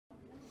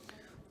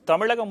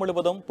தமிழகம்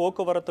முழுவதும்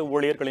போக்குவரத்து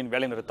ஊழியர்களின்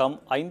வேலைநிறுத்தம்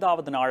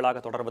 5வது நாளாக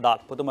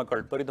தொடர்வதால்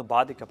பொதுமக்கள் பெரிதும்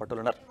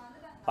பாதிக்கப்பட்டுள்ளனர்.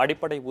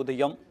 அடிப்படை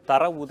ஊதியம்,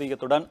 தர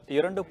ஊதியத்துடன்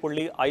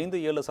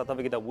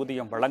 2.57%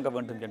 ஊதியம் வழங்க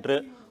வேண்டும் என்று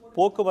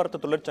போக்குவரத்து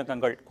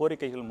தொழிற்சங்கங்கள்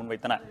கோரிக்கைகள்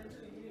முன்வைத்தன.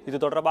 இது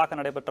தொடர்பாக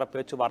நடைபெற்ற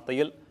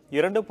பேச்சுவார்த்தையில்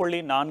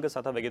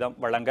 2.4%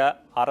 வழங்க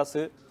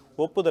அரசு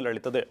ஒப்புதல்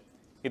அளித்தது.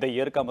 இதை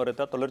ஏற்க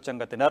மறுத்த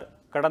தொழிற்சங்கத்தினர்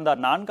கடந்த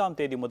 4ஆம்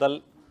தேதி முதல்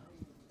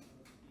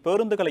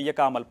பேருந்துகளை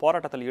இயக்காமல்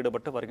போராட்டத்தில்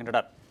ஈடுபட்டு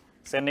வருகின்றனர்.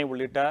 சென்னை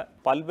உள்ளிட்ட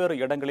பல்வேறு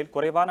இடங்களில்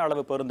குறைவான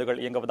அளவு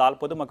பேருந்துகள் இயங்குவதால்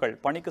பொதுமக்கள்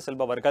பணிக்கு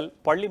செல்பவர்கள்,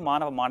 பள்ளி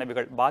மாணவ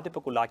மாணவிகள்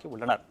பாதிப்புக்குள்ளாகி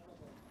உள்ளனர்.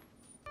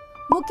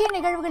 முக்கிய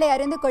நிகழ்வுகளை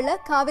அறிந்து கொள்ள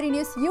காவிரி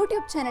நியூஸ்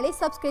யூடியூப் சேனலை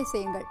சப்ஸ்கிரைப்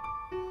செய்யுங்கள்.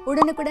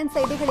 உடனுக்குடன்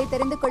செய்திகளை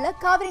தெரிந்து கொள்ள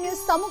காவிரி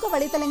நியூஸ் சமூக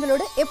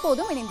வலைதளங்களோடு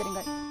எப்போதும்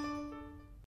இணைந்திருங்கள்.